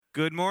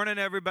Good morning,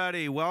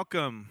 everybody.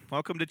 Welcome.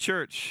 Welcome to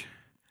church.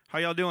 How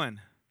y'all doing?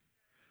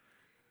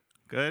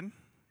 Good?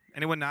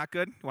 Anyone not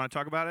good? Want to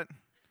talk about it?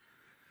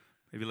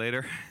 Maybe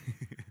later?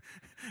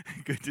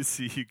 Good to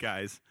see you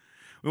guys.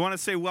 We want to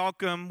say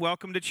welcome.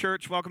 Welcome to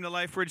church. Welcome to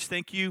LifeBridge.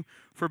 Thank you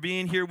for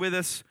being here with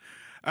us.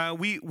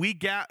 We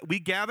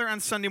gather on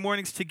Sunday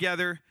mornings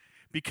together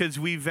because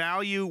we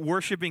value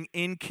worshiping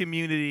in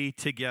community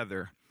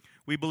together.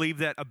 We believe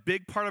that a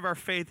big part of our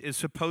faith is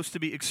supposed to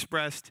be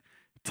expressed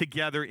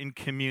together in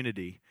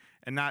community,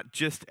 and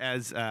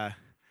it's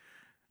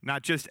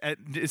not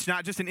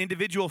just an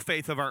individual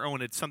faith of our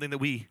own. It's something that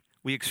we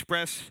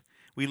express,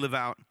 we live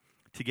out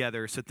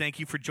together. So thank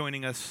you for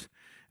joining us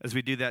as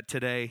we do that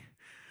today.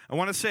 I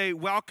want to say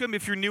welcome.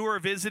 If you're new or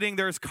visiting,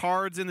 there's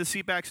cards in the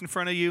seat backs in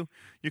front of you.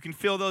 You can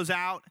fill those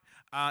out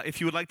if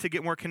you would like to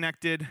get more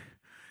connected.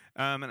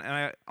 And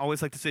I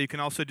always like to say you can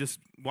also just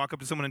walk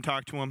up to someone and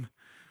talk to them.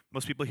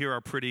 Most people here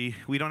are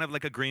we don't have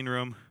like a green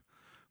room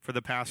for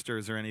the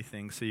pastors or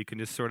anything, so you can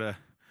just sort of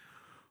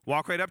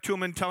walk right up to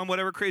them and tell them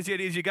whatever crazy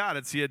ideas you got.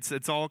 It's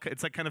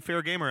like kind of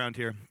fair game around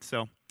here.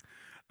 So,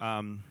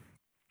 I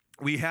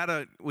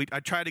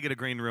tried to get a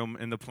green room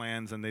in the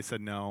plans, and they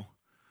said no.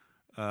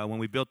 When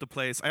we built the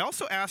place, I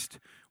also asked.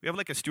 We have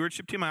like a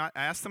stewardship team. I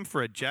asked them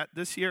for a jet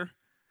this year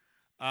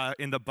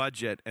in the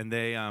budget, and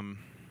they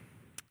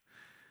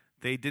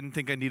didn't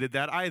think I needed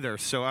that either.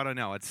 So I don't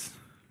know. It's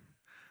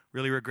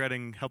really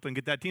regretting helping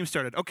get that team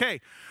started. Okay.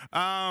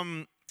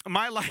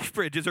 My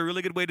LifeBridge is a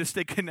really good way to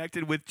stay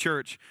connected with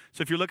church.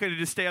 So if you're looking to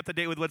just stay up to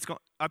date with what's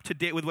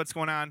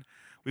going on,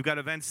 we've got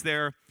events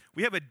there.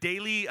 We have a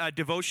daily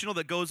devotional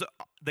that goes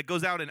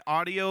out in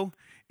audio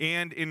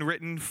and in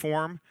written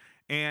form,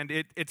 and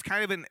it's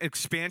kind of an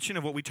expansion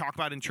of what we talk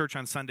about in church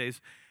on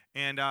Sundays.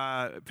 And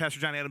Pastor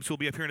John Adams, who will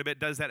be up here in a bit,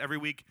 does that every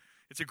week.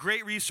 It's a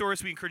great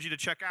resource. We encourage you to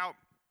check out.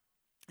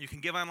 You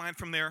can give online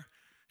from there.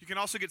 You can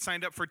also get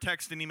signed up for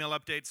text and email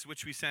updates,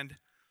 which we send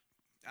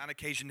on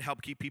occasion to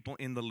help keep people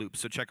in the loop.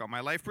 So check out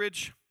My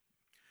LifeBridge.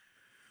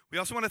 We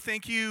also want to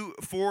thank you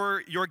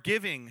for your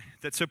giving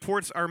that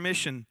supports our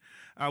mission.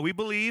 We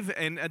believe,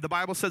 and the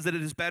Bible says that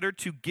it is better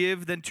to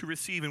give than to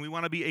receive, and we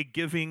want to be a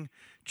giving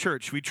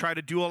church. We try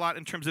to do a lot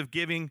in terms of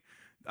giving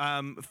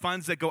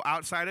funds that go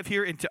outside of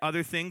here into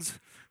other things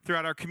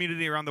throughout our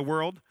community around the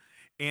world.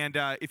 And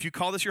if you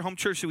call this your home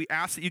church, so we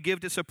ask that you give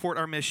to support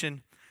our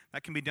mission.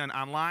 That can be done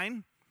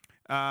online.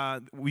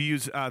 We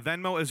use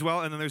Venmo as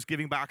well, and then there's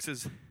giving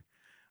boxes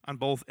on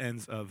both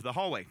ends of the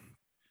hallway.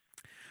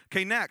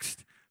 Okay,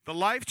 next, the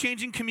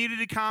Life-Changing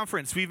Community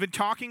Conference. We've been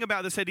talking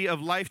about this idea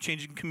of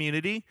life-changing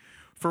community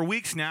for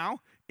weeks now,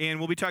 and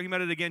we'll be talking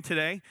about it again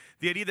today.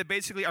 The idea that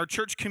basically our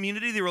church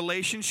community, the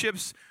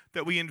relationships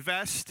that we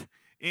invest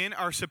in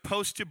are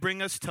supposed to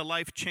bring us to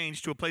life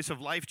change, to a place of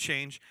life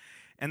change,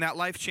 and that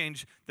life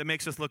change that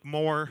makes us look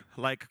more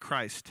like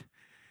Christ.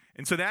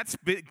 And so that's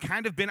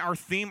kind of been our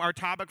theme, our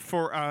topic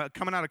for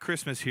coming out of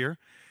Christmas here,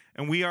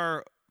 and we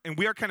are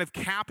kind of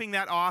capping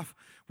that off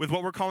with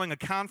what we're calling a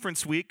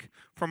conference week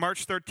from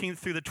March 13th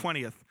through the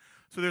 20th.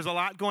 So there's a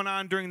lot going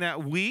on during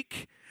that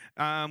week.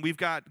 We've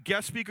got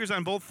guest speakers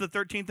on both the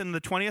 13th and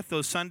the 20th,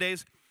 those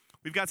Sundays.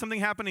 We've got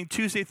something happening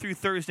Tuesday through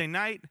Thursday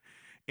night.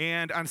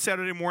 And on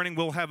Saturday morning,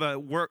 we'll have a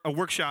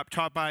workshop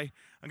taught by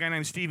a guy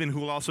named Stephen, who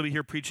will also be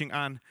here preaching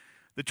on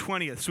the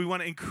 20th. So we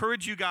want to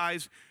encourage you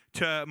guys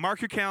to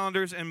mark your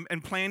calendars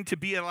and plan to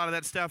be at a lot of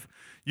that stuff.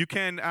 You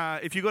can,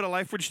 if you go to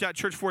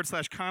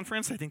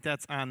lifebridge.church/conference, I think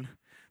that's on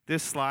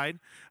this slide,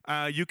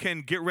 you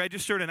can get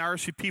registered and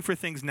RSVP for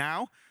things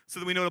now so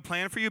that we know to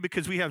plan for you,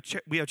 because we have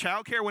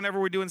childcare whenever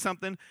we're doing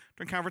something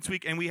during conference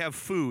week, and we have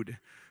food.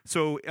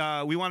 So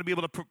we want to be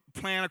able to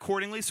plan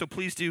accordingly, so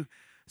please do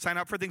sign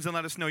up for things and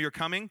let us know you're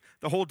coming.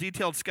 The whole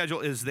detailed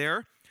schedule is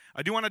there.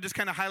 I do want to just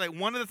kind of highlight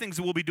one of the things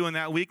that we'll be doing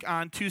that week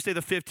on Tuesday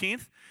the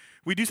 15th.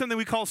 We do something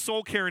we call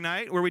Soul Care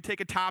Night, where we take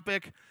a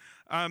topic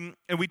and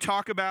we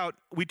talk about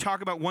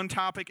one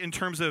topic in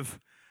terms of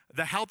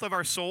the health of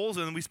our souls,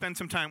 and then we spend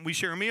some time, we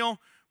share a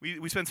meal,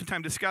 we spend some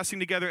time discussing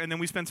together, and then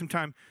we spend some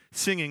time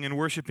singing and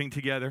worshiping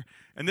together.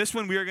 And this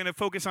one, we are going to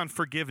focus on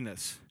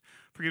forgiveness.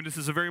 Forgiveness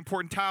is a very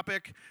important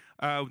topic.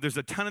 There's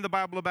a ton in the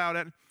Bible about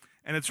it,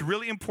 and it's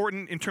really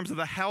important in terms of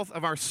the health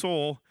of our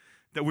soul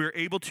that we're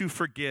able to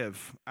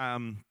forgive.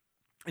 And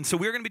so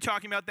we're going to be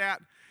talking about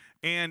that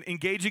and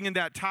engaging in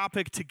that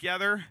topic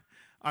together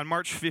on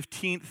March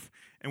 15th.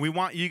 And we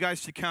want you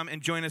guys to come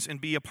and join us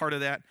and be a part of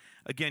that.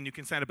 Again, you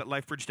can sign up at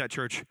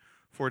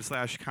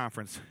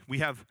lifebridge.church/conference. We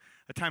have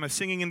a time of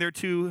singing in there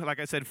too. Like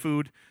I said,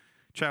 food,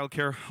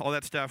 childcare, all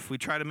that stuff. We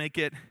try to make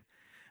it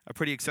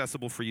pretty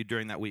accessible for you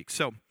during that week.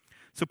 So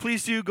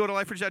please do go to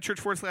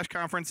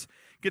lifebridge.church/conference.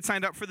 Get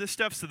signed up for this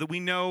stuff so that we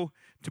know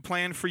to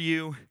plan for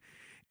you.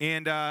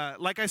 And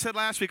like I said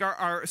last week,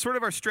 our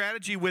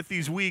strategy with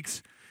these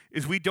weeks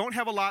is we don't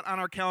have a lot on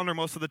our calendar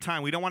most of the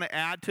time. We don't want to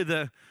add to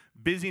the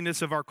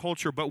busyness of our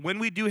culture. But when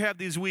we do have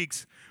these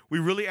weeks, we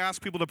really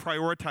ask people to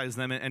prioritize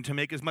them and to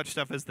make as much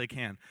stuff as they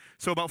can.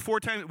 So about 4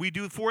 times, we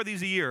do 4 of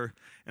these a year.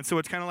 And so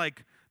it's kind of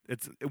like,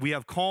 we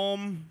have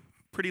calm,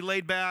 pretty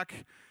laid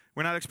back,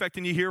 We're not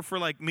expecting you here for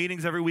like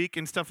meetings every week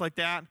and stuff like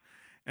that.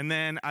 And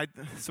then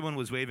someone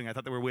was waving. I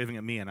thought they were waving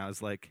at me, and I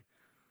was like,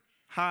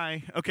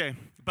 hi. Okay,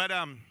 but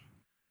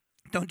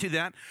don't do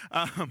that.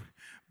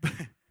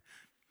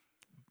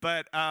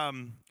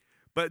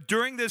 But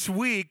during this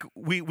week,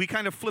 we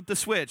kind of flip the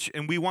switch,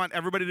 and we want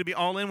everybody to be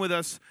all in with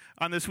us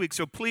on this week.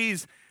 So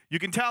please, you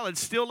can tell it's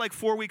still like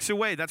 4 weeks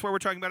away. That's why we're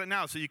talking about it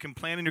now, so you can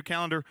plan in your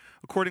calendar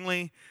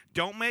accordingly.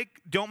 Don't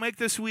make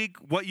this week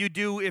what you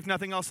do if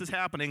nothing else is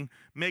happening.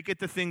 Make it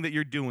the thing that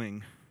you're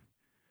doing.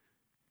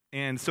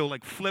 And so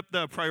like flip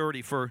the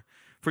priority for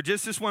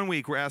just this 1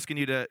 week. We're asking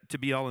you to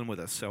be all in with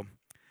us.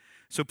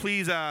 So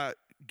please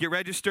get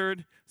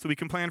registered so we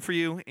can plan for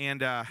you,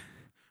 and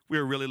we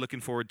are really looking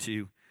forward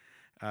to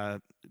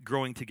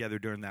growing together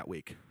during that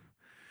week.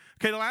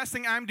 Okay, the last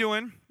thing I'm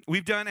doing,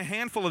 we've done a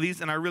handful of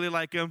these, and I really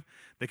like them.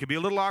 They could be a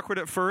little awkward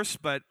at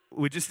first, but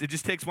it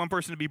just takes one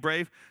person to be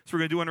brave. So we're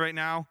going to do one right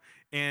now,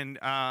 and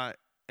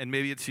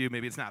maybe it's you,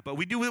 maybe it's not. But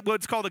we do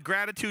what's called a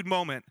gratitude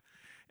moment.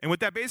 And what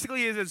that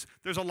basically is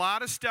there's a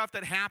lot of stuff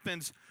that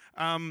happens.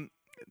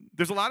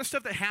 There's a lot of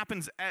stuff that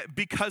happens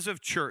because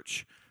of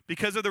church,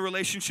 because of the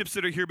relationships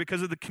that are here,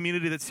 because of the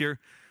community that's here.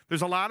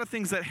 There's a lot of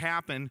things that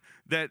happen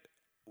that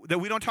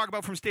we don't talk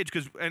about from stage,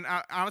 and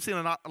honestly, in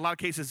a lot of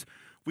cases,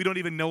 we don't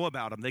even know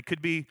about them. They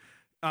could be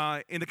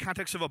in the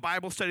context of a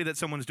Bible study that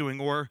someone's doing,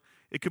 or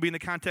it could be in the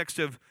context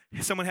of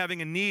someone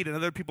having a need and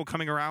other people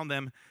coming around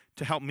them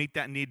to help meet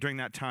that need during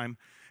that time.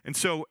 And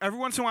so every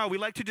once in a while, we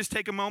like to just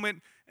take a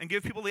moment and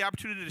give people the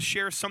opportunity to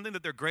share something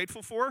that they're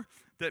grateful for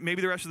that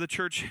maybe the rest of the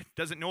church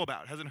doesn't know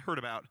about, hasn't heard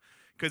about,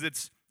 because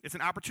it's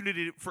an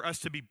opportunity for us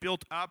to be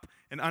built up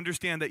and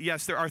understand that,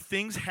 yes, there are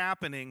things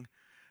happening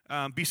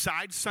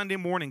besides Sunday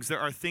mornings. There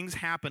are things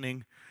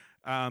happening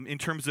in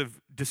terms of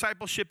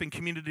discipleship and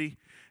community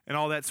and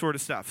all that sort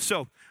of stuff.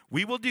 So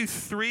we will do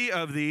 3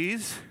 of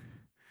these,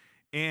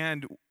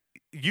 and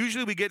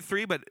usually we get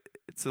 3, but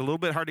it's a little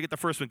bit hard to get the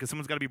first one because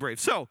someone's got to be brave.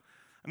 So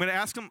I'm going to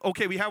ask them,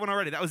 okay, we have one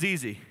already. That was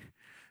easy.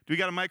 Do we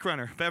got a mic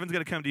runner? Bevan's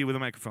going to come to you with a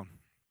microphone.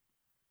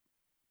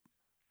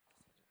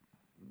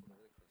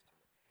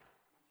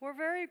 We're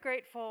very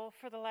grateful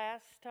for the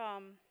last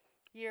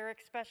year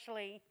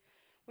especially.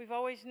 We've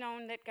always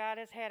known that God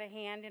has had a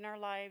hand in our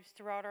lives,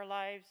 throughout our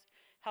lives,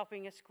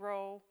 helping us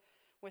grow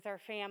with our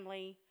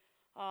family.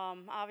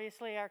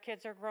 Obviously, our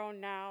kids are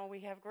grown now. We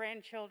have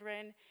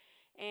grandchildren,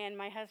 and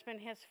my husband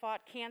has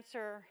fought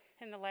cancer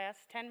in the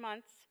last 10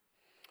 months.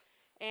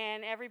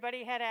 And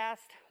everybody had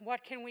asked,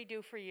 what can we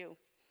do for you?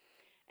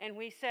 And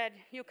we said,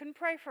 you can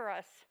pray for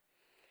us,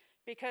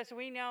 because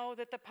we know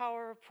that the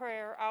power of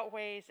prayer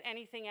outweighs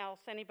anything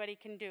else anybody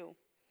can do.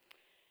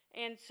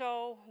 And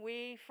so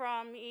we,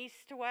 from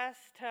east to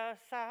west to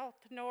south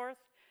to north,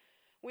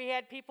 we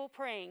had people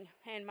praying,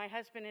 and my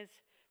husband is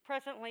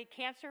presently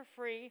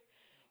cancer-free.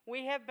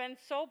 We have been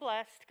so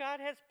blessed. God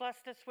has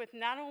blessed us with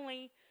not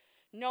only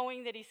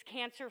knowing that he's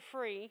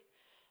cancer-free,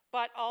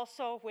 but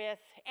also with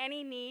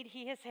any need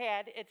he has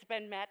had, it's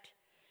been met.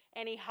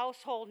 Any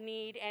household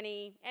need,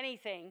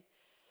 anything,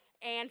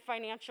 and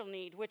financial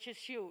need, which is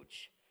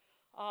huge.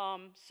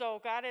 So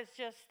God has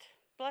just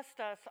blessed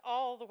us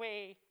all the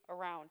way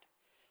around.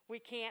 We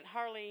can't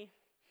hardly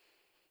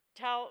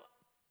tell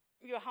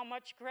you how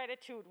much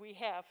gratitude we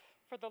have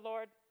for the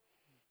Lord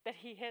that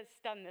he has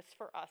done this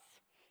for us.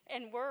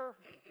 And we're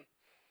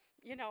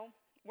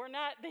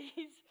not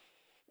these,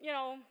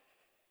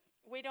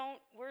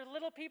 we're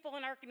little people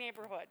in our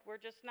neighborhood. We're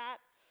just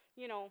not,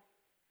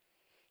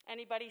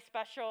 anybody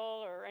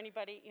special or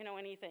anybody,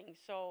 anything.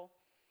 So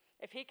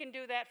if he can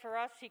do that for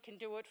us, he can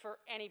do it for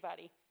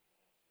anybody.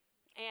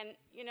 And,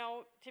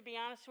 to be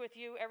honest with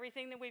you,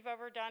 everything that we've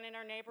ever done in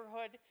our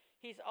neighborhood,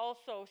 he's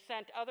also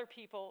sent other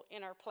people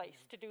in our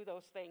place to do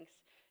those things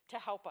to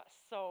help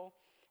us. So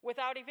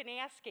without even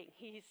asking,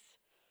 he's,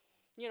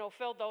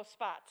 filled those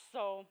spots.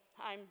 So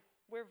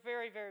we're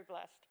very, very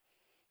blessed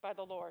by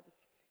the Lord.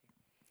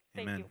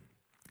 Thank Amen. you.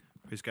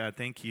 Praise God.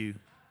 Thank you.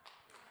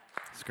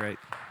 It's great.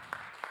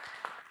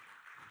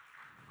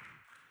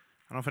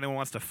 I don't know if anyone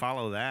wants to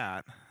follow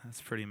that.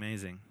 That's pretty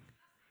amazing.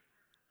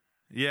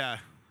 Yeah.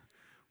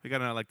 We got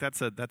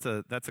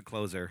to that's a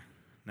closer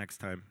next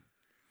time.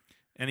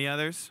 Any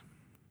others?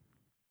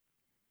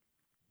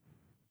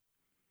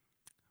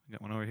 We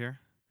got one over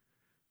here.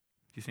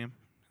 Do you see him?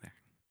 There.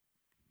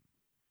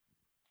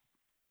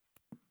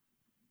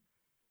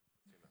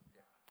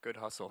 Good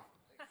hustle.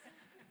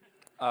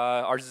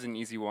 Ours is an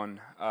easy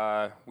one.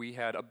 We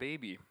had a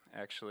baby,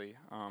 actually,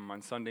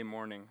 on Sunday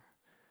morning,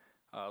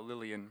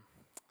 Lillian.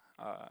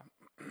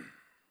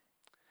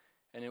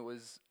 And it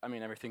was,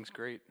 everything's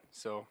great,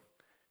 so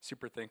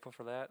super thankful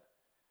for that.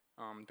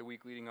 The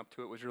week leading up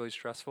to it was really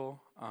stressful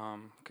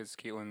because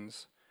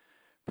Caitlin's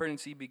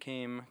pregnancy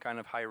became kind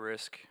of high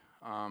risk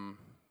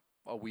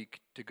a week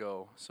to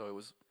go, so it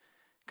was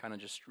kind of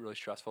just really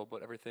stressful,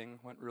 but everything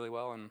went really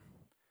well, and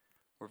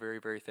we're very,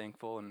 very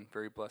thankful and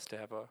very blessed to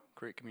have a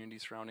great community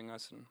surrounding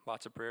us and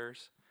lots of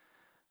prayers.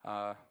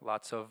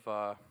 Lots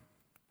of,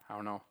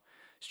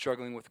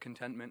 struggling with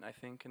contentment, I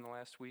think, in the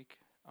last week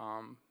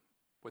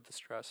with the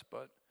stress,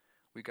 but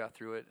we got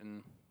through it,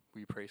 and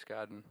we praise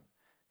God and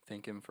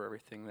thank him for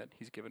everything that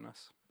he's given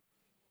us.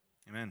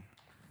 Amen.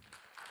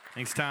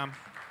 Thanks, Tom.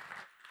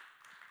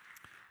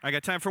 I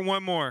got time for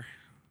one more.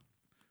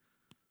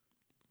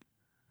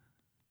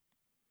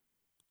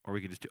 Or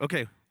we could just do,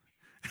 okay.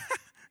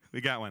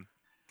 We got one.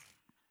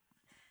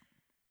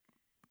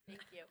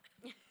 Thank you.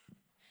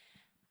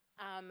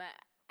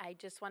 I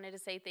just wanted to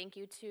say thank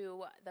you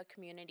to the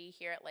community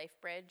here at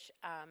LifeBridge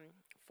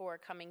for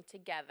coming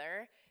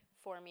together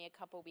for me a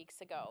couple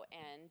weeks ago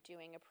and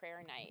doing a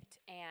prayer night.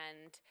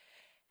 And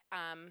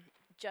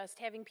just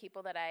having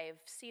people that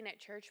I've seen at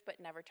church but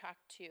never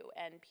talked to,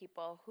 and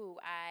people who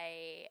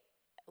I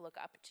look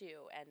up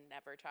to and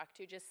never talked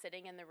to, just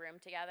sitting in the room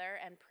together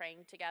and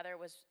praying together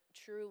was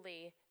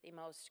truly the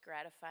most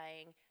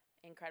gratifying,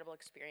 incredible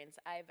experience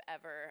I've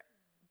ever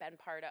been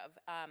part of.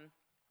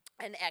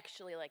 And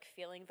actually, like,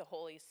 feeling the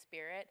Holy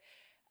Spirit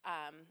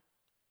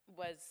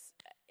was,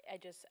 I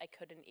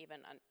couldn't even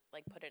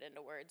put it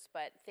into words.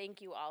 But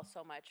thank you all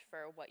so much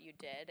for what you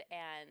did,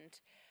 and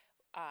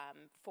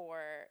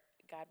for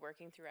God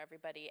working through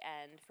everybody,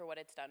 and for what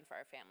it's done for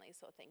our family.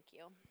 So thank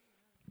you.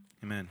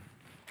 Amen.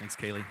 Thanks,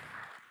 Kaylee.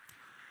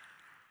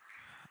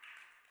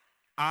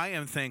 I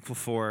am thankful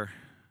for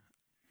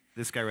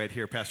this guy right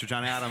here, Pastor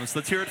John Adams.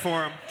 Let's hear it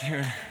for him.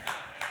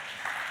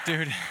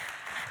 Dude. He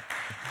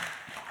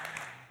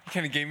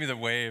kind of gave me the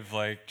wave,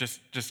 like,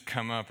 just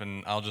come up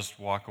and I'll just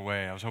walk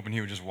away. I was hoping he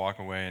would just walk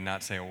away and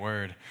not say a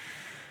word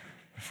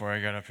before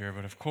I got up here,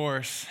 but of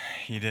course,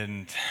 he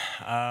didn't.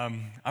 All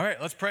right,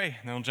 let's pray,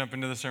 and then we'll jump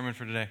into the sermon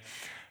for today.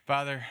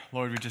 Father,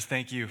 Lord, we just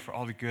thank you for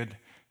all the good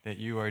that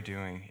you are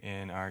doing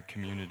in our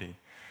community.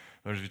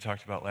 Lord, as we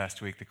talked about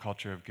last week, the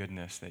culture of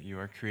goodness that you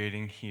are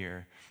creating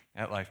here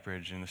at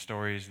LifeBridge, and the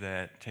stories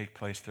that take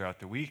place throughout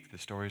the week, the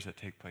stories that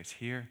take place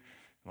here,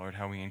 Lord,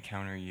 how we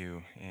encounter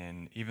you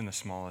in even the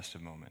smallest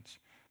of moments.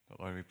 But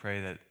Lord, we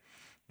pray that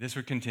this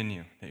would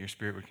continue, that your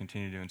Spirit would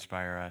continue to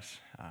inspire us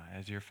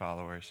as your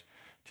followers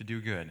to do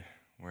good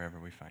wherever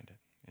we find it.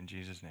 In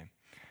Jesus' name,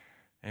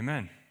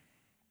 amen.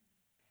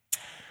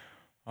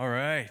 All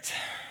right.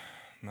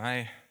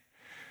 My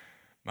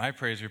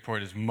praise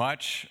report is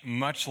much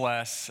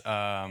less,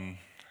 I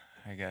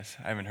guess.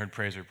 I haven't heard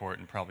praise report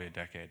in probably a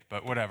decade,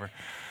 but whatever.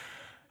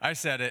 I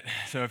said it,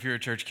 so if you're a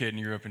church kid and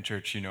you grew up in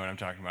church, you know what I'm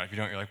talking about. If you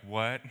don't, you're like,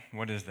 what?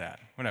 What is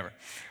that? Whatever.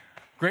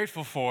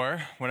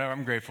 Whatever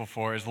I'm grateful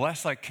for is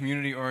less like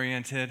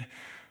community-oriented,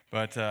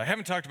 but I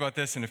haven't talked about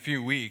this in a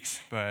few weeks,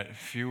 but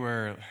if you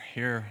were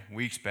here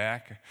weeks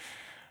back,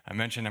 I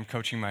mentioned I'm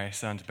coaching my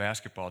son's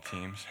basketball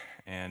teams,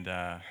 and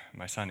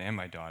my son and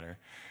my daughter,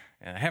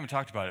 and I haven't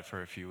talked about it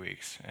for a few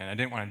weeks, and I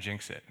didn't want to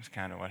jinx it. It's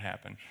kind of what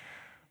happened.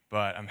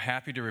 But I'm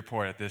happy to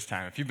report at this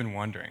time, if you've been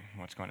wondering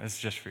what's going on, this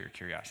is just for your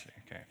curiosity,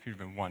 okay? If you've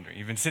been wondering,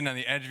 you've been sitting on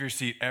the edge of your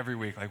seat every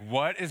week, like,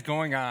 what is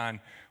going on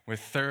with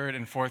 3rd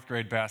and 4th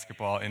grade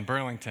basketball in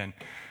Burlington?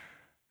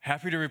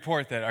 Happy to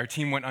report that our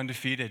team went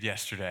undefeated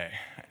yesterday.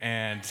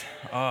 And,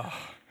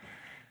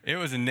 it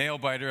was a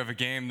nail-biter of a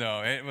game,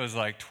 though. It was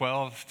like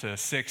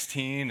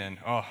 12-16, and,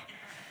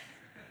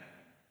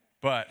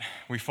 But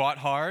we fought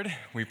hard.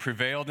 We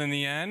prevailed in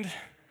the end.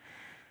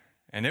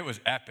 And it was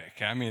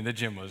epic. I mean, the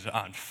gym was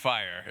on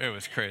fire. It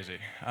was crazy.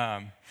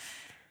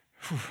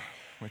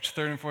 Which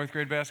 3rd and 4th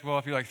grade basketball,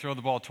 if you throw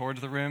the ball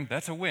towards the rim,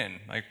 that's a win.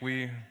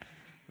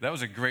 That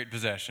was a great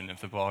possession if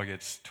the ball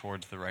gets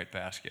towards the right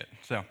basket.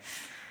 So,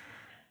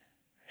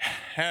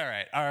 all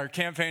right, our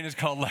campaign is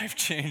called Life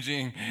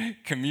Changing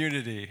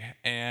Community.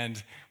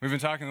 And we've been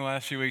talking the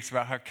last few weeks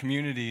about how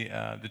community,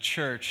 the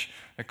church,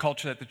 the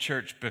culture that the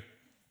church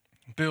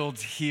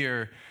builds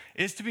here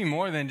is to be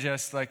more than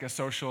just like a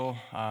social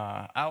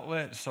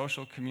outlet,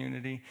 social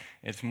community.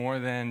 It's more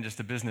than just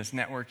a business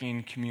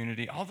networking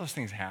community. All those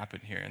things happen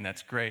here, and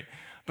that's great.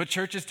 But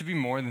church is to be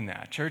more than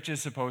that. Church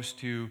is supposed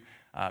to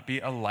be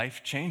a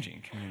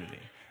life-changing community.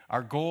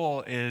 Our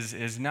goal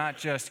is not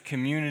just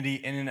community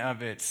in and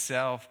of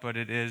itself, but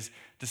it is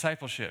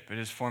discipleship. It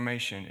is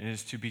formation. It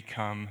is to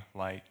become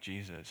like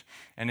Jesus.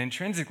 And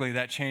intrinsically,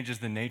 that changes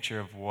the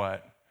nature of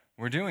what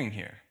we're doing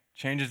here.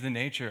 Changes the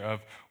nature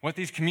of what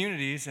these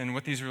communities and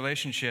what these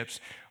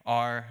relationships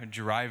are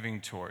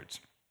driving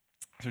towards.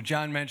 So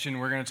John mentioned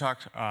we're going to talk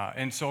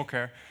in Soul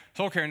Care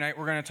Night,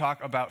 we're going to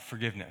talk about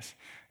forgiveness.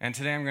 And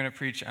today I'm going to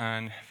preach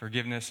on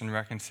forgiveness and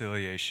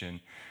reconciliation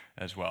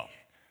as well.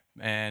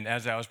 And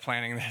as I was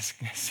planning this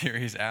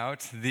series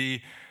out,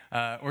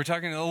 we're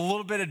talking a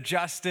little bit of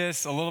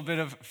justice, a little bit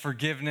of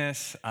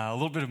forgiveness, a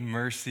little bit of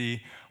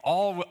mercy,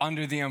 all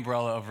under the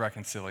umbrella of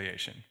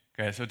reconciliation.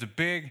 Okay, so it's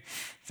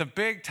a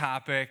big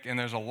topic, and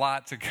there's a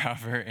lot to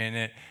cover in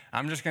it.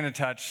 I'm just going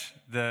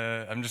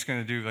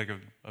to do like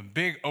a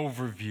big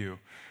overview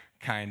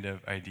kind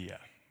of idea.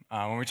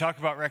 When we talk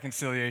about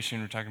reconciliation,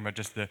 we're talking about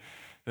just the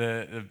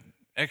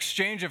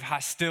exchange of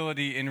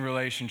hostility in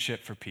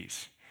relationship for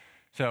peace.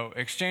 So,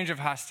 exchange of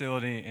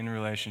hostility in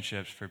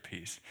relationships for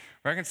peace.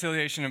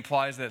 Reconciliation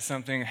implies that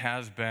something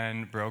has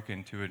been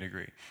broken to a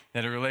degree,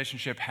 that a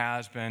relationship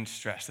has been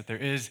stressed, that there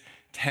is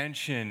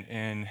tension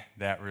in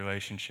that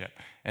relationship.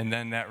 And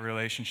then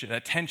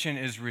that tension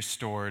is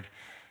restored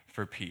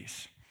for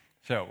peace.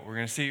 So we're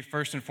going to see,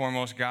 first and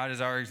foremost, God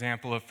is our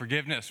example of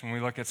forgiveness when we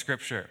look at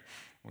Scripture.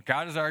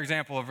 God is our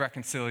example of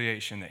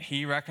reconciliation, that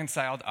he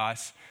reconciled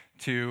us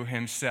to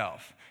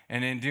himself.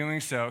 And in doing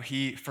so,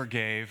 he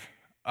forgave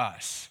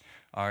us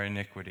our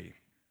iniquity.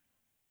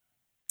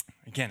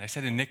 Again, I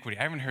said iniquity.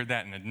 I haven't heard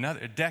that in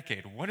a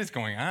decade. What is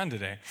going on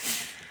today?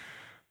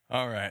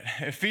 All right,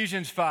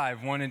 Ephesians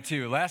 5, 1 and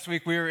 2. Last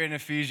week we were in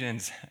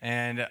Ephesians,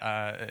 and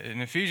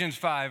in Ephesians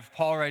 5,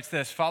 Paul writes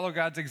this: "Follow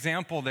God's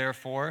example,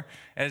 therefore,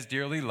 as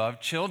dearly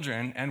loved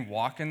children, and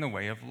walk in the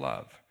way of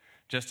love,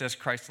 just as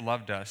Christ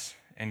loved us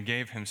and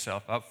gave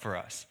himself up for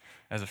us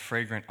as a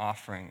fragrant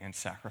offering and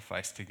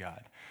sacrifice to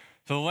God."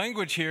 So the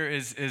language here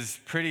is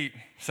pretty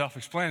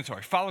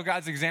self-explanatory. Follow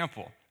God's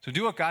example. So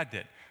do what God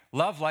did.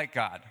 Love like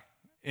God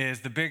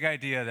is the big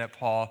idea that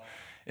Paul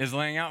is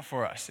laying out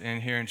for us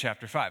here in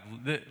chapter 5.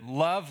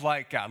 Love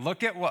like God.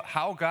 Look at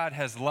how God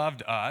has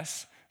loved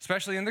us,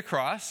 especially in the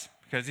cross,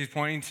 because he's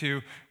pointing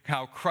to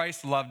how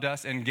Christ loved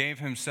us and gave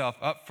himself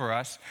up for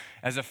us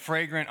as a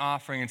fragrant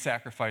offering and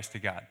sacrifice to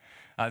God.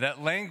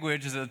 That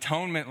language is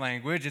atonement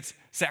language. It's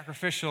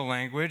sacrificial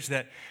language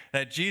that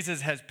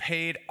Jesus has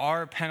paid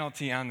our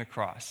penalty on the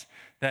cross,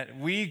 that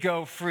we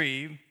go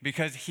free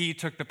because he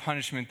took the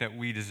punishment that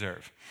we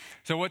deserve.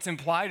 So what's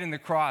implied in the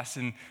cross,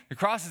 and the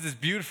cross is this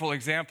beautiful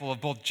example of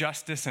both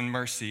justice and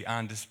mercy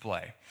on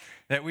display,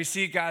 that we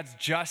see God's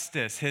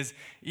justice, his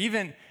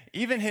even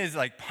his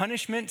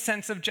punishment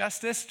sense of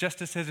justice.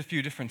 Justice has a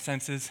few different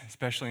senses,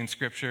 especially in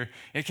Scripture.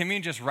 It can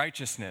mean just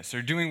righteousness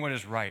or doing what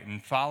is right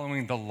and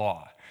following the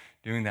law.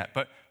 Doing that.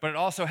 But it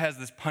also has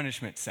this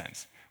punishment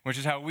sense, which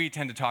is how we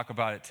tend to talk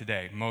about it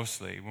today,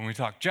 mostly. When we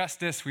talk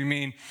justice, we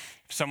mean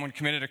if someone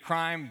committed a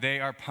crime, they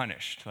are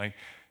punished. Like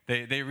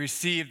they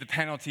receive the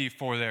penalty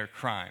for their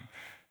crime.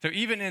 So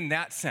even in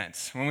that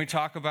sense, when we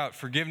talk about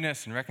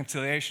forgiveness and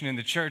reconciliation in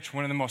the church,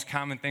 one of the most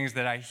common things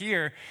that I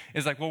hear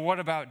is like, well,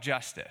 what about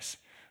justice?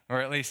 Or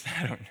at least,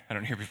 I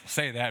don't hear people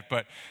say that,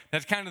 but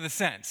that's kind of the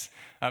sense.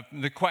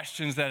 The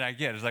questions that I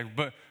get is like,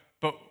 but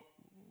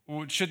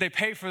should they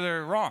pay for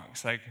their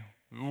wrongs? Like,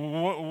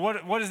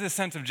 what is this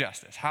sense of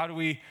justice? How do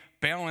we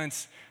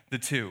balance the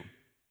two?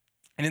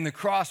 And in the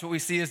cross, what we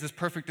see is this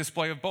perfect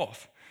display of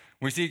both.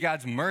 We see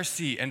God's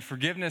mercy and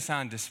forgiveness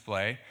on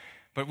display,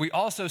 but we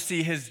also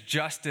see his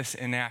justice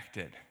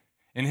enacted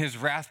in his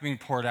wrath being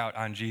poured out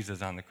on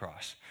Jesus on the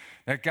cross.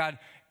 That God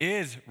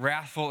is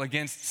wrathful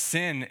against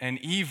sin and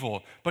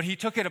evil, but he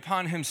took it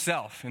upon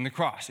himself in the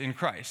cross, in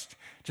Christ,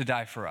 to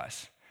die for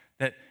us.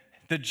 That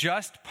the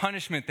just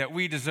punishment that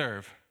we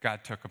deserve,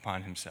 God took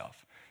upon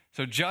himself.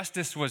 So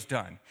justice was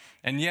done.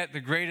 And yet the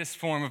greatest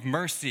form of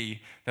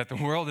mercy that the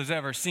world has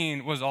ever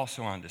seen was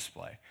also on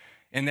display,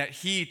 in that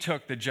he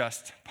took the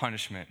just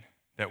punishment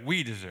that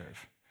we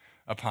deserve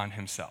upon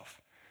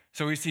himself.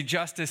 So we see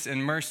justice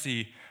and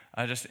mercy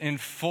just in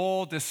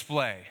full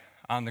display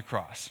on the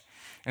cross.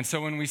 And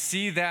so when we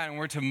see that and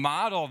we're to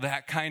model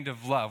that kind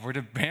of love, we're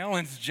to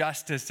balance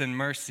justice and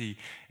mercy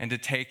and to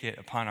take it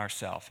upon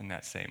ourselves in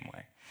that same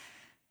way.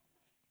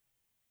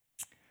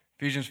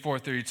 Ephesians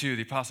 4:32,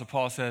 the Apostle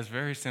Paul says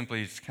very simply,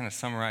 he's kind of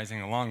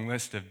summarizing a long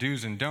list of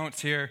do's and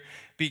don'ts here.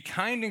 Be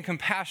kind and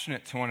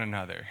compassionate to one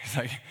another. It's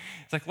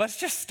like let's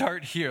just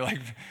start here.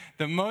 Like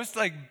the most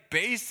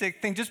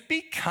basic thing, just be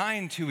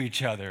kind to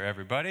each other,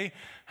 everybody.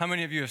 How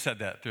many of you have said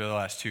that through the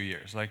last 2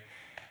 years? Like,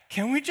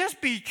 can we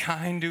just be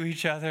kind to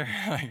each other?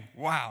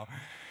 Wow.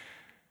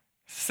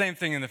 Same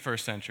thing in the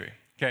first century.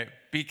 Okay,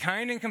 be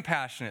kind and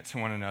compassionate to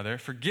one another,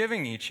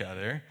 forgiving each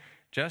other,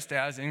 just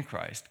as in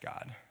Christ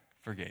God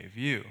forgave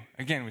you.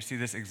 Again, we see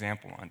this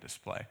example on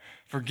display.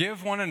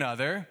 Forgive one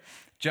another,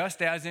 just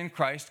as in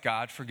Christ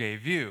God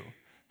forgave you.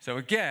 So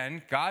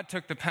again, God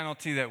took the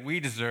penalty that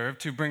we deserve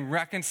to bring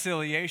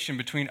reconciliation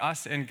between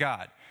us and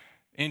God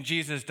in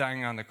Jesus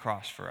dying on the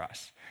cross for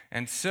us.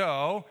 And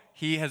so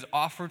he has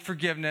offered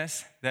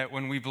forgiveness that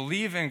when we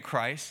believe in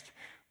Christ,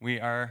 we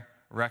are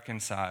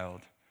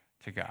reconciled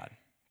to God.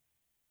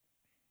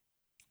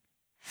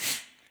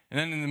 And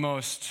then in the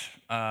most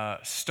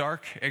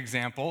stark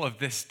example of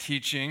this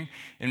teaching,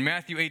 in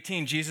Matthew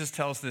 18, Jesus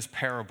tells this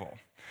parable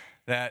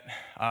that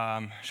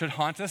should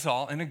haunt us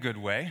all in a good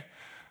way,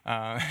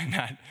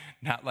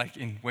 not like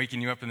in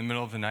waking you up in the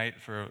middle of the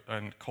night for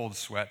cold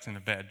sweats and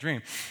a bad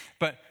dream.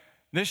 But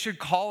this should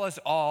call us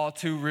all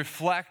to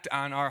reflect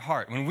on our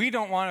heart. When we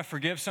don't want to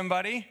forgive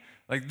somebody,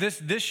 like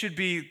this should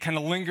be kind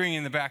of lingering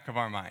in the back of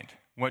our mind,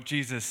 what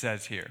Jesus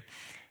says here.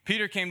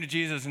 Peter came to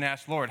Jesus and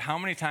asked, Lord, how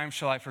many times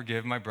shall I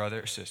forgive my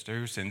brother or sister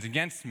who sins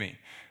against me?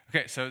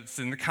 Okay, so it's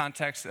in the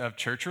context of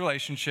church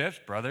relationships,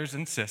 brothers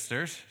and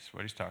sisters. That's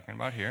what he's talking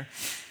about here.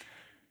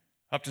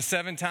 Up to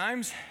 7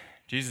 times?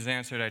 Jesus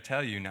answered, I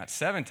tell you, not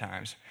 7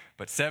 times,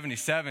 but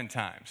 77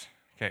 times.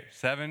 Okay,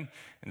 7 in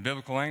the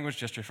biblical language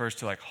just refers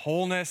to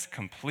wholeness,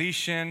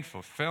 completion,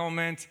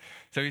 fulfillment.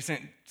 So he's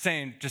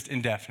saying just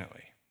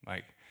indefinitely.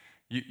 Like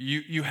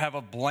you have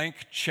a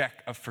blank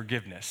check of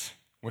forgiveness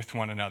with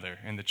one another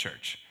in the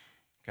church,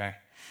 okay?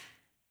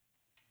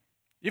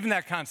 Even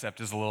that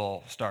concept is a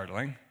little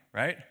startling,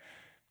 right?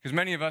 Because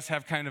many of us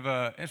have kind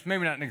of it's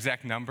maybe not an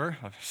exact number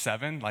of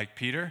 7 like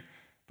Peter,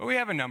 but we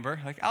have a number,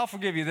 like I'll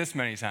forgive you this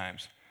many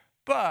times.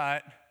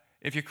 But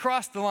if you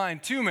cross the line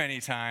too many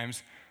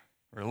times,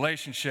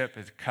 relationship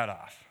is cut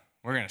off.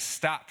 We're going to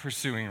stop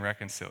pursuing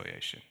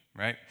reconciliation,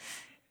 right?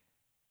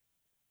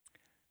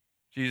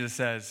 Jesus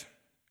says,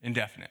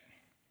 indefinite.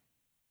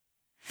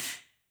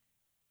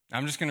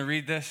 I'm just going to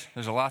read this.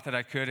 There's a lot that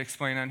I could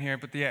explain on here,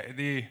 but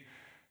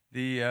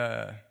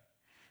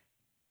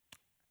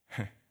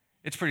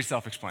it's pretty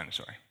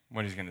self-explanatory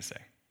what he's going to say.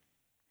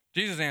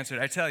 Jesus answered,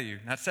 I tell you,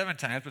 not 7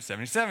 times, but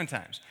 77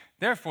 times.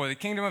 Therefore, the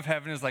kingdom of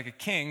heaven is like a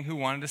king who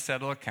wanted to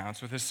settle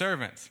accounts with his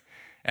servants.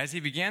 As he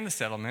began the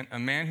settlement, a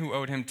man who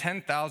owed him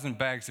 10,000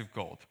 bags of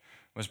gold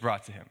was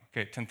brought to him.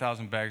 Okay,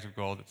 10,000 bags of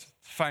gold. It's a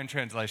fine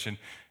translation.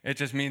 It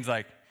just means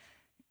like,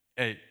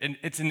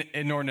 it's an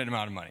inordinate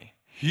amount of money.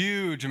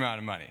 Huge amount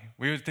of money.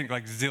 We would think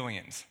like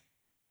zillions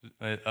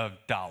of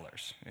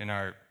dollars in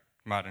our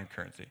modern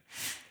currency.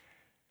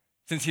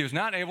 Since he was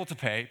not able to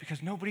pay,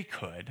 because nobody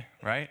could,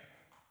 right?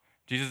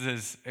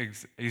 Jesus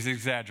he's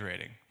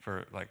exaggerating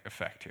for like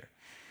effect here.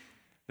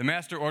 The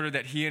master ordered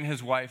that he and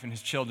his wife and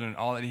his children and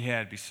all that he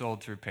had be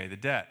sold to repay the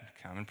debt,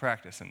 common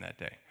practice in that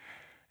day.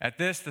 At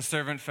this, the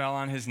servant fell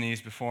on his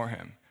knees before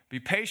him. Be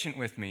patient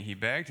with me, he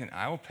begged, and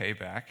I will pay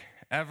back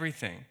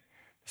everything.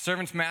 The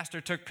servant's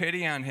master took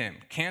pity on him,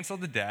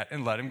 canceled the debt,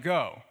 and let him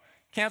go.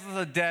 Canceled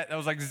a debt that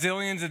was like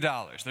zillions of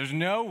dollars. There's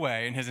no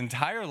way in his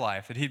entire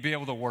life that he'd be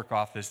able to work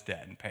off this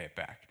debt and pay it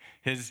back.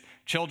 His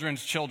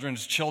children's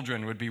children's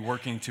children would be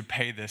working to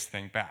pay this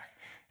thing back.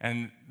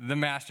 And the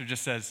master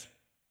just says,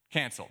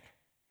 canceled.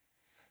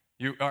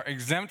 You are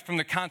exempt from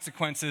the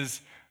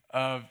consequences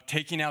of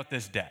taking out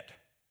this debt.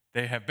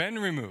 They have been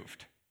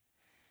removed.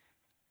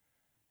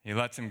 He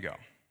lets him go.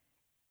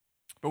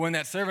 But when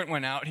that servant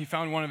went out, he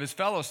found one of his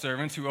fellow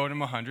servants who owed him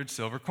 100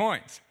 silver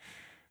coins.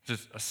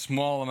 Just a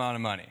small amount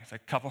of money. It's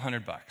like a couple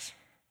 $100.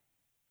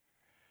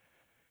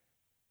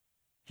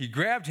 He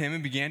grabbed him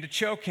and began to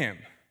choke him.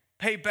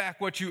 Pay back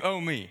what you owe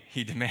me,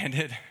 he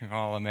demanded. We're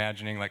all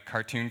imagining like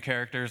cartoon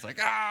characters, like,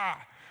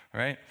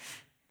 right?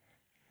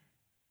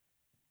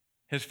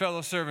 His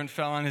fellow servant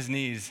fell on his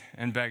knees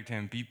and begged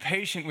him, be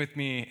patient with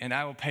me and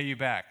I will pay you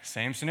back.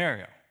 Same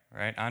scenario,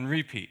 right? On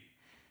repeat,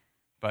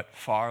 but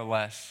far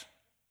less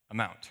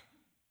amount.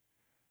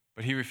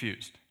 But he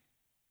refused.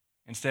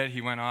 Instead,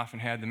 he went off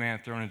and had the man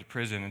thrown into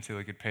prison until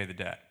he could pay the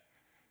debt.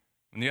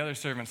 When the other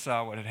servants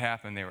saw what had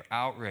happened, they were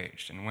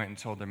outraged and went and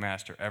told their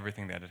master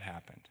everything that had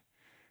happened.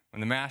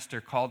 When the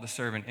master called the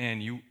servant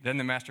in, then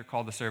the master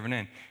called the servant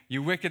in.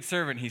 You wicked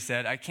servant, he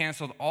said, I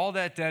canceled all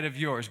that debt of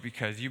yours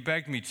because you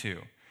begged me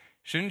to.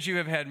 Shouldn't you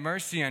have had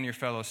mercy on your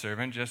fellow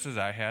servant just as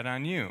I had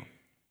on you?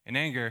 In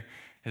anger,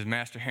 his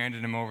master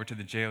handed him over to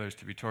the jailers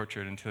to be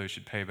tortured until he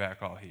should pay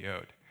back all he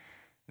owed.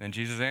 Then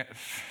Jesus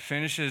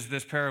finishes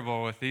this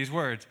parable with these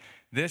words,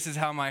 this is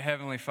how my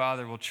heavenly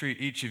Father will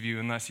treat each of you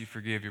unless you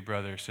forgive your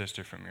brother or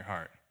sister from your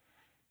heart.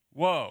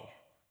 Whoa.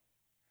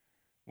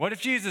 What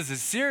if Jesus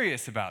is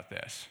serious about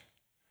this?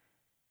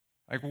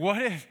 Like, what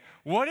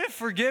if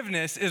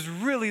forgiveness is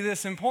really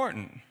this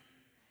important?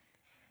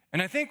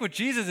 And I think what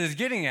Jesus is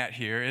getting at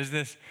here is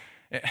this,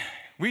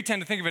 we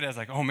tend to think of it as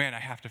like, oh man, I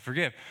have to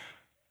forgive.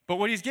 But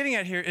what he's getting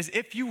at here is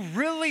if you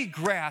really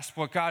grasp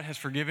what God has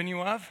forgiven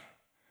you of,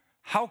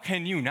 how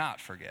can you not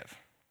forgive?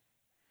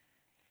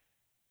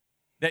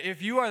 That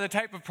if you are the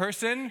type of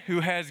person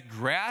who has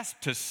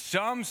grasped to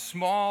some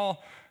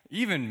small,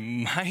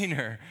 even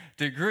minor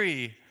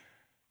degree,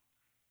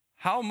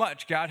 how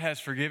much God has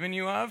forgiven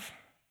you of,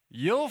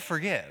 you'll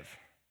forgive.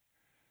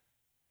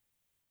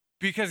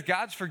 Because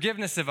God's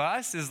forgiveness of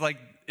us is like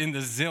in the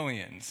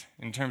zillions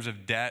in terms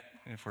of debt,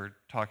 if we're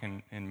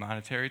talking in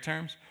monetary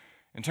terms.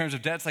 In terms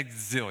of debt, it's like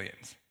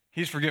zillions.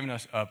 He's forgiven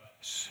us of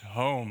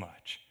so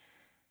much.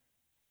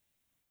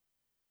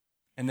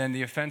 And then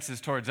the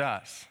offenses towards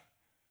us,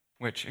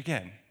 which,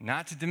 again,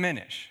 not to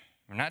diminish.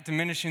 We're not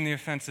diminishing the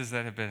offenses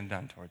that have been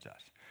done towards us.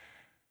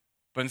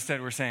 But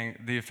instead, we're saying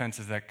the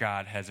offenses that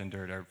God has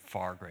endured are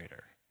far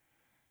greater.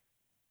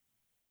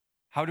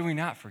 How do we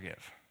not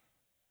forgive?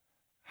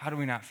 How do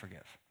we not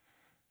forgive?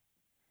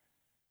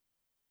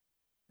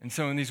 And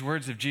so in these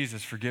words of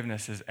Jesus,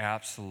 forgiveness is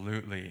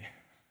absolutely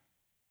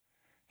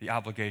the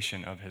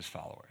obligation of his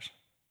followers.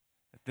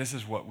 This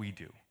is what we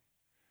do.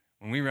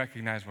 When we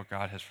recognize what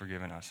God has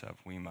forgiven us of,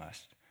 we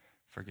must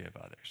forgive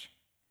others.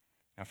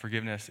 Now,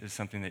 forgiveness is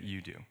something that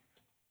you do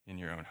in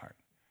your own heart.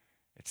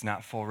 It's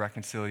not full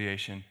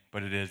reconciliation,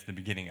 but it is the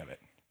beginning of it.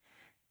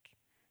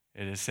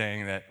 It is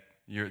saying that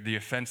the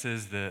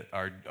offenses that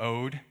are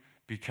owed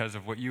because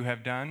of what you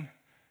have done,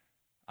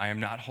 I am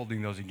not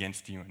holding those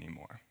against you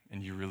anymore,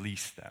 and you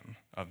release them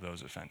of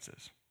those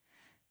offenses.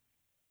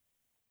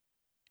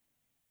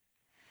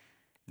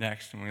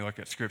 Next, when we look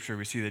at Scripture,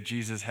 we see that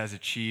Jesus has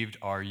achieved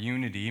our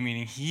unity,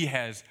 meaning he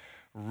has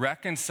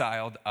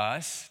reconciled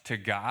us to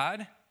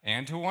God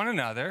and to one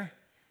another.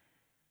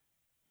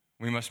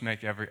 We must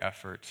make every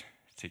effort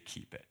to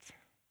keep it.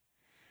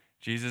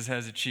 Jesus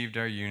has achieved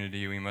our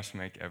unity. We must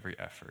make every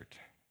effort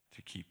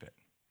to keep it.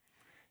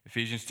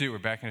 Ephesians 2, we're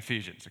back in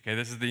Ephesians. Okay,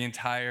 this is the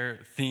entire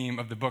theme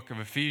of the book of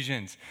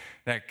Ephesians,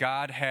 that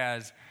God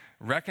has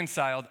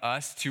reconciled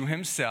us to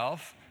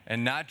himself,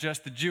 and not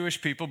just the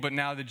Jewish people, but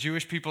now the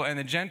Jewish people and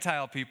the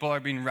Gentile people are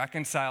being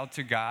reconciled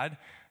to God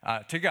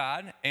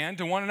and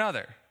to one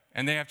another.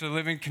 And they have to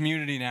live in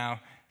community now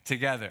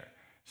together.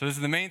 So this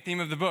is the main theme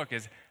of the book,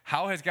 is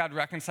how has God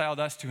reconciled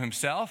us to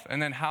himself?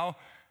 And then how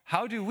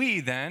do we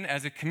then,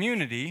 as a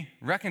community,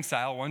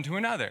 reconcile one to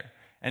another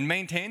and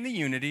maintain the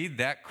unity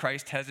that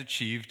Christ has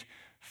achieved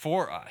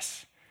for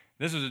us?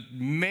 This was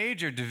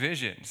major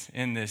divisions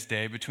in this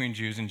day between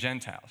Jews and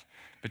Gentiles,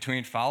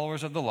 between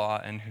followers of the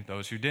law and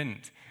those who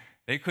didn't.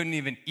 They couldn't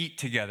even eat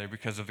together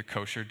because of the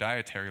kosher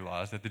dietary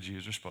laws that the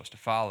Jews were supposed to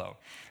follow.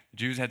 The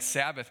Jews had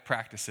Sabbath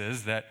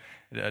practices that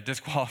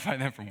disqualified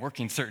them from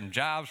working certain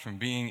jobs, from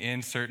being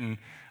in certain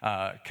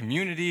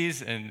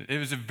communities, and it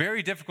was a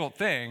very difficult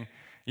thing.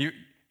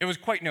 It was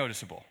quite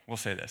noticeable, we'll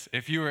say this.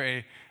 If you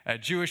were a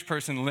Jewish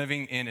person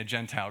living in a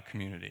Gentile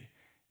community,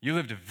 you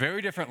lived a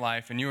very different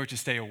life, and you were to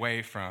stay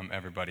away from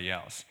everybody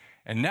else.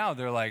 And now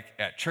they're like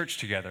at church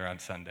together on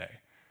Sunday.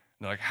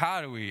 They're like,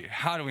 how do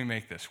we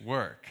make this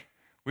work?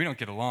 We don't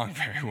get along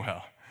very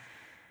well.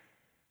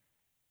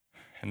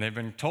 And they've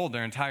been told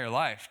their entire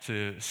life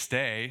to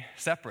stay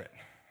separate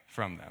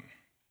from them.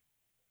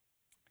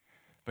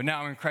 But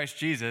now in Christ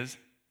Jesus,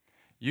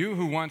 you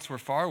who once were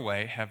far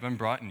away have been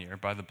brought near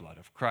by the blood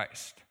of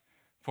Christ.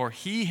 For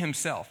he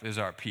himself is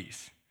our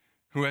peace,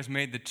 who has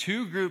made the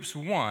two groups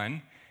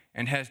one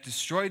and has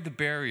destroyed the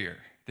barrier,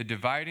 the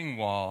dividing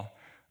wall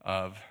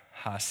of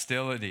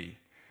hostility,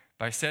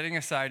 by setting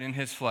aside in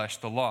his flesh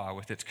the law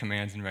with its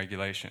commands and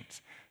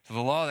regulations. So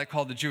the law that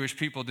called the Jewish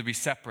people to be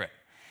separate,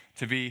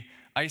 to be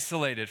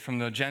isolated from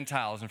the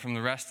Gentiles and from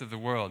the rest of the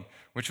world,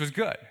 which was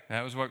good.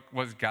 That was what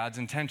was God's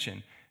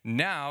intention.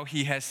 Now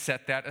he has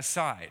set that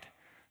aside.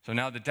 So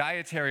now the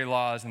dietary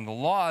laws and the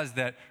laws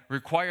that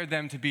required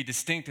them to be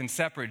distinct and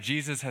separate,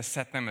 Jesus has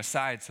set them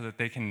aside so that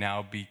they can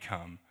now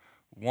become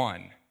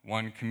one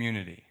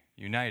community,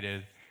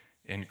 united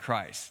in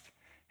Christ.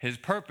 His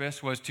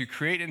purpose was to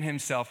create in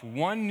himself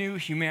one new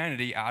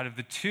humanity out of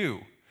the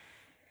two.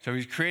 So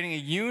he's creating a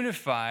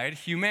unified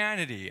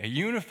humanity, a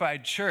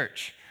unified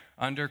church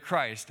under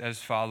Christ as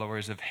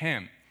followers of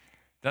him,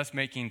 thus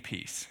making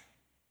peace,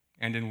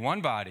 and in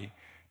one body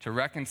to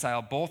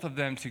reconcile both of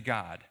them to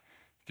God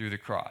through the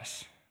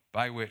cross,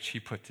 by which he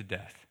put to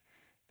death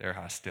their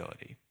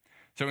hostility.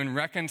 So in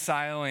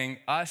reconciling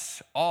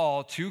us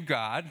all to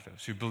God,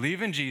 those who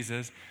believe in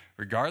Jesus,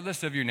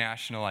 regardless of your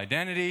national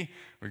identity,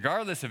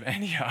 regardless of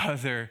any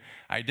other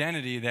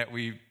identity that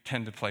we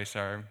tend to place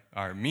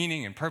our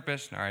meaning and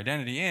purpose and our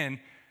identity in,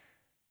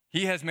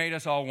 he has made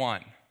us all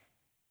one,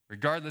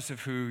 regardless of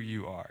who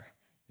you are,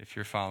 if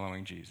you're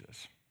following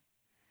Jesus.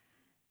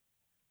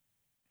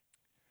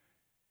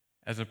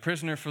 As a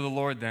prisoner for the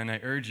Lord, then,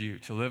 I urge you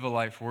to live a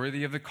life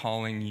worthy of the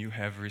calling you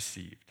have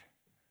received.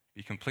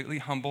 Be completely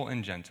humble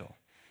and gentle.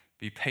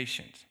 Be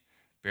patient,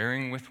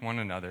 bearing with one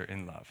another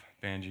in love.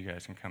 Band, you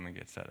guys can come and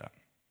get set up.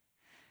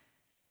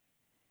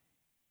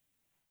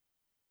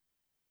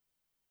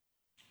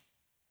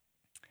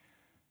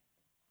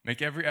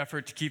 Make every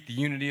effort to keep the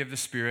unity of the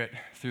Spirit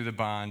through the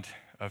bond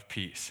of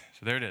peace.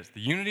 So there it is.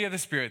 The unity of the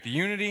Spirit, the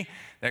unity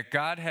that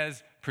God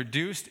has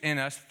produced in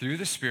us through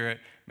the Spirit.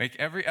 Make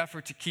every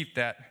effort to keep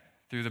that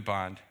through the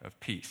bond of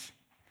peace.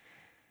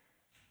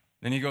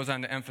 Then he goes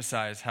on to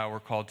emphasize how we're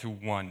called to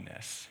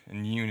oneness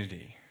and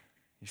unity.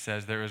 He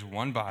says there is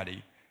one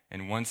body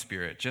and one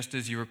Spirit, just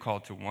as you were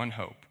called to one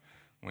hope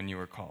when you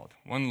were called.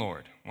 One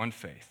Lord, one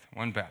faith,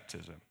 one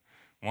baptism,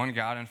 one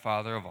God and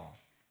Father of all,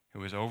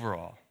 who is over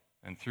all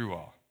and through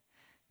all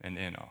and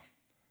in all.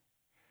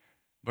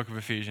 Book of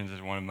Ephesians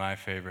is one of my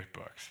favorite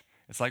books.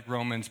 It's like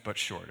Romans, but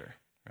shorter,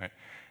 right?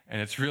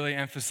 And it's really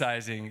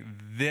emphasizing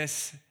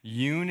this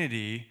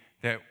unity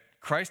that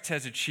Christ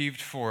has achieved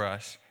for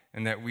us,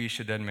 and that we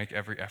should then make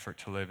every effort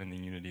to live in the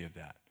unity of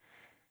that.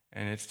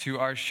 And it's to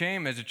our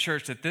shame as a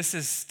church that this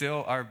is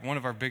still one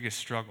of our biggest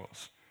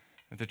struggles,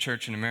 that the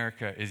church in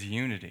America is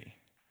unity.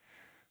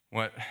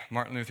 What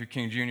Martin Luther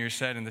King Jr.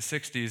 said in the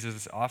 60s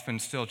is often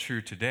still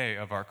true today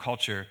of our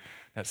culture,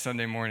 that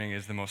Sunday morning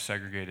is the most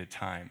segregated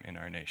time in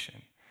our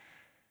nation.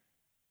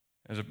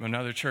 There's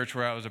another church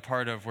where I was a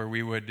part of where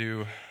we would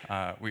do,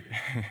 to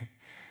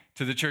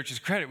the church's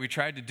credit, we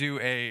tried to do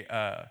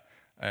a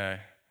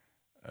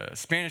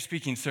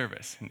Spanish-speaking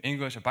service,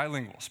 a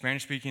bilingual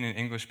Spanish-speaking and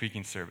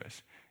English-speaking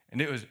service. And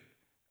it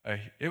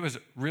was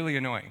really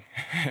annoying.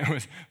 It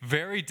was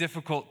very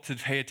difficult to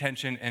pay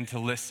attention and to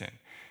listen.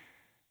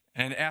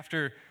 And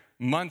after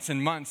months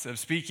and months of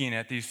speaking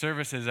at these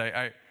services,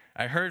 I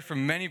heard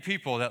from many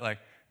people that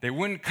they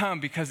wouldn't come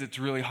because it's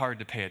really hard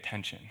to pay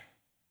attention.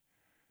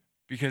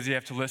 Because you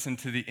have to listen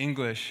to the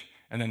English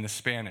and then the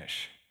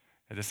Spanish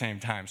at the same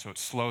time, so it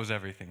slows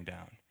everything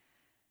down.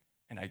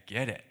 And I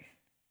get it.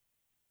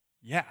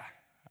 Yeah,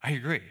 I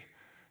agree.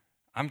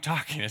 I'm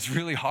talking. It's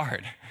really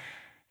hard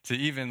to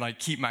even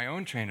keep my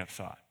own train of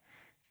thought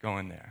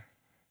going there.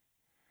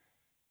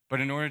 But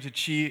in order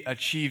to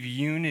achieve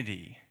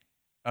unity,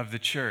 of the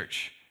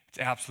church, it's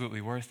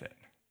absolutely worth it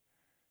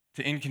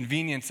to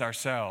inconvenience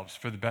ourselves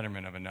for the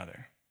betterment of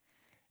another.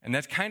 And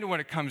that's kind of what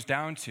it comes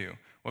down to.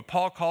 What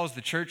Paul calls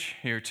the church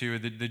here to,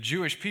 the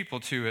Jewish people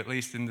to, at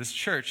least in this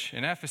church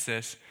in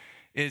Ephesus,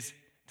 is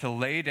to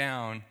lay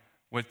down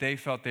what they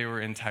felt they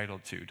were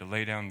entitled to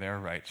lay down their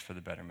rights for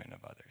the betterment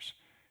of others.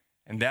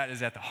 And that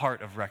is at the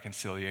heart of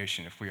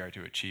reconciliation if we are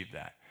to achieve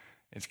that.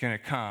 It's going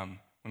to come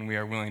when we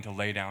are willing to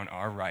lay down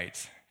our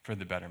rights for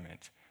the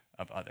betterment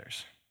of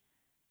others.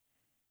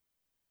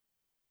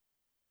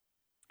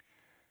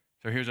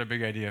 So here's our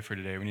big idea for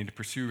today. We need to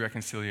pursue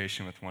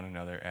reconciliation with one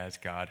another as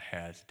God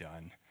has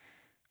done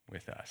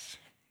with us.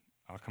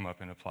 I'll come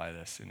up and apply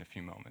this in a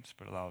few moments,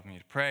 but allow me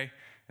to pray,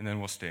 and then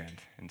we'll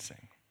stand and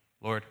sing.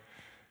 Lord,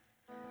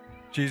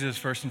 Jesus,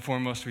 first and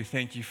foremost, we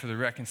thank you for the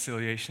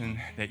reconciliation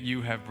that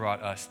you have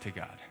brought us to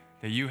God,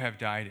 that you have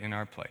died in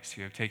our place.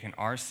 You have taken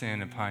our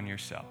sin upon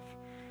yourself.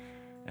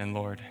 And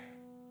Lord,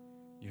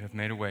 you have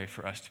made a way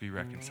for us to be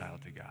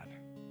reconciled to God.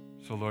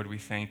 So Lord, we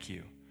thank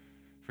you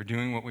for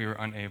doing what we were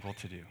unable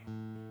to do.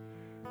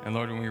 And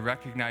Lord, when we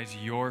recognize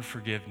your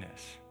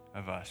forgiveness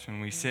of us, when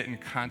we sit and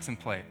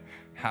contemplate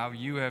how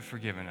you have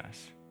forgiven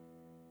us,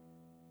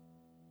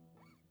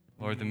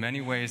 Lord, the many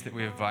ways that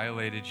we have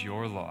violated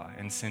your law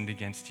and sinned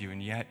against you,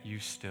 and yet you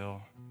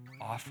still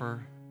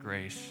offer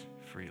grace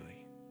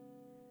freely.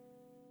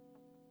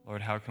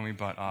 Lord, how can we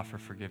but offer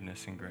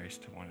forgiveness and grace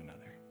to one another?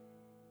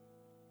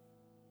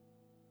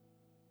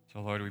 So,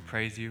 Lord, we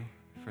praise you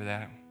for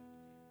that.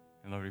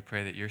 And Lord, we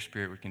pray that your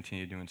Spirit would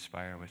continue to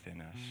inspire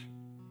within us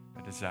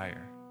a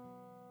desire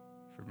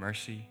for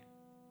mercy,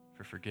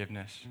 for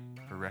forgiveness,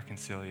 for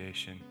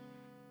reconciliation,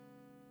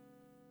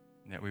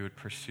 and that we would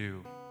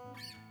pursue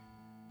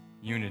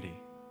unity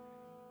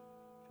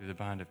through the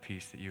bond of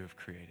peace that you have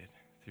created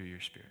through your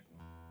Spirit.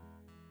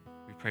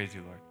 We praise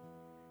you, Lord.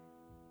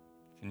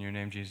 It's in your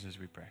name, Jesus,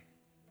 we pray.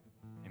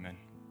 Amen.